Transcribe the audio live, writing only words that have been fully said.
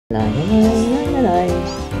Mike,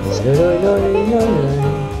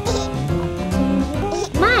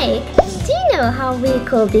 do you know how we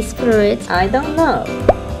call this fruit? I don't know.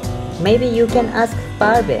 Maybe you can ask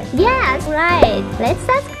Barbie. Yes, right. Let's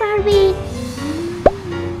ask Barbie.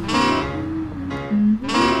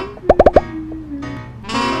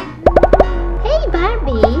 Hey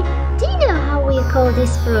Barbie, do you know how we call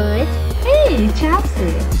this fruit? Hey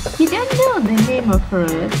Chelsea, you don't know the name of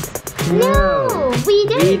fruit? No,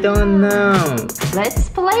 we don't know. Let's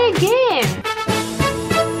play a game.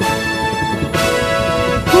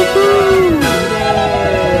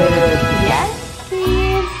 Yes,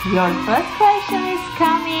 kids, your first question is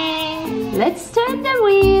coming. Let's turn the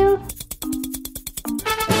wheel.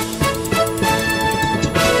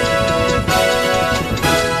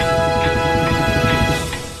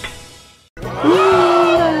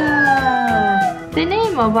 The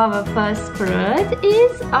name of our first fruit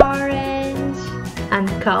is orange. And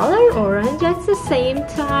color orange at the same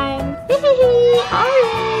time.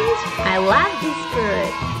 Orange! I love this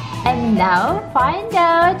fruit. And now find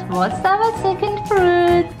out what's our second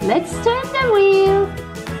fruit. Let's turn the wheel.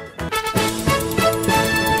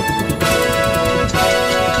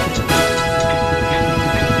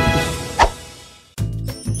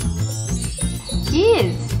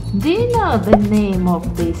 Kids, do you know the name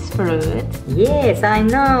of this fruit? Yes, I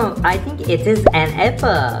know. I think it is an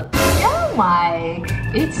apple. Oh Mike,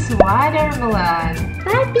 it's watermelon.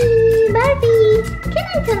 Barbie, can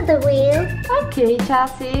I turn the wheel? Okay,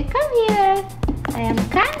 Chelsea, come here. I am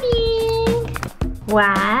coming. 1,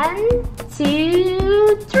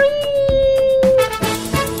 2, 3.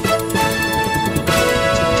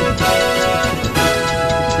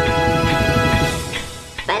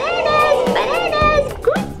 Bananas!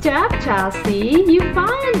 Good job, Chelsea. You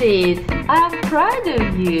found it. I'm proud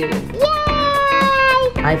of you. Yay!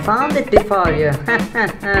 I found it before you.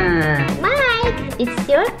 Mike, it's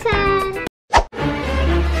your turn.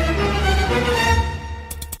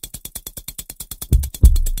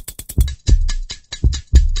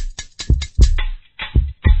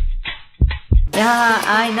 Yeah,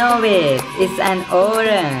 I know it. It's an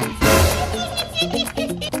orange.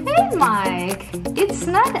 Hey Mike, it's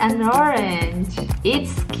not an orange.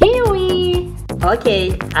 It's kiwi.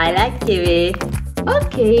 Okay, I like kiwi.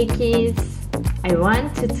 Okay, kids. I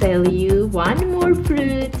want to tell you one more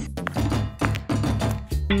fruit.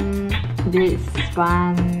 This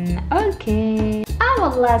one. Okay. Our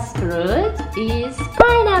last fruit is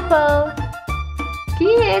pineapple.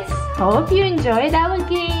 Kids, hope you enjoyed our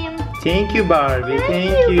game. Thank you, Barbie.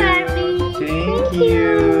 Thank you, Barbie. Thank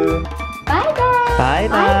you. Bye-bye.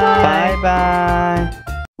 Bye-bye. Bye-bye.